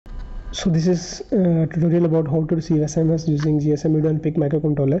So this is a tutorial about how to receive SMS using GSM module and PIC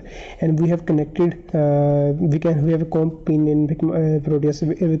microcontroller, and we have connected we have a COM pin in PIC Proteus.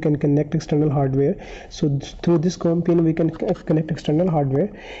 We can connect external hardware. So through this COM pin we can connect external hardware,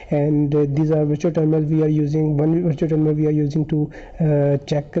 and these are virtual terminals we are using. One virtual terminal we are using to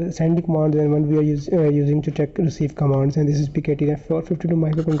check sending commands, and one we are using to check receive commands. And this is PIC18F452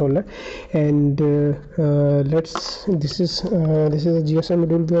 microcontroller, and this is a GSM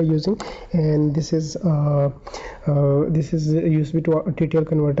module we are using, and this is USB to TTL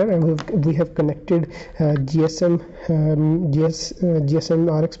converter, and we have connected GSM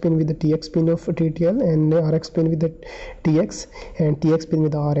RX pin with the TX pin of TTL, and RX pin with the TX, and TX pin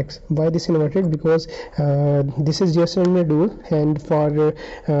with the RX. Why this inverted? Because this is GSM module, and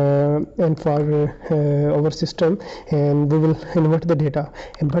for our system, and we will invert the data.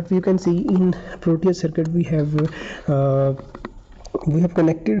 But you can see in Proteus circuit we have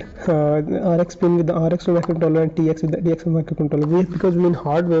connected RX pin with the RX microcontroller and TX with the TX microcontroller. Because in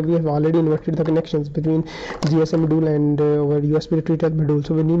hardware we have already inverted the connections between GSM module and our USB to TTL module,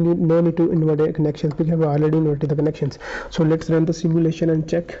 so we no need to invert the connections. We have already inverted the connections. So let's run the simulation and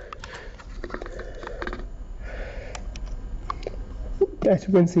check. As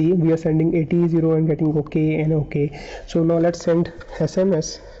you can see, we are sending 80 and getting OK and OK. So now let's send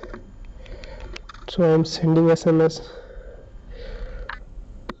SMS. So I am sending SMS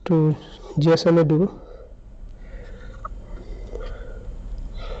to GSM module.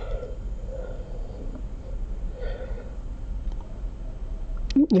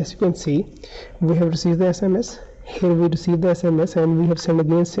 Yes, you can see we have received the SMS. Here we received the SMS, and we have sent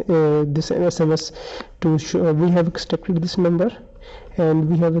again this SMS to show. We have extracted this number, and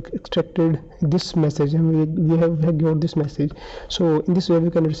we have extracted this message, and we have got this message. So in this way we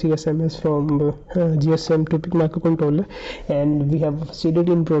can receive SMS from GSM to PIC microcontroller, and we have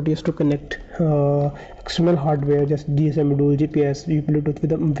facility in Proteus to connect external hardware, just GSM module, GPS, Bluetooth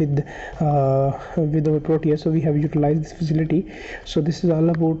with our Proteus. So we have utilized this facility. So this is all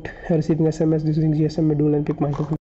about receiving SMS using GSM module and PIC microcontroller.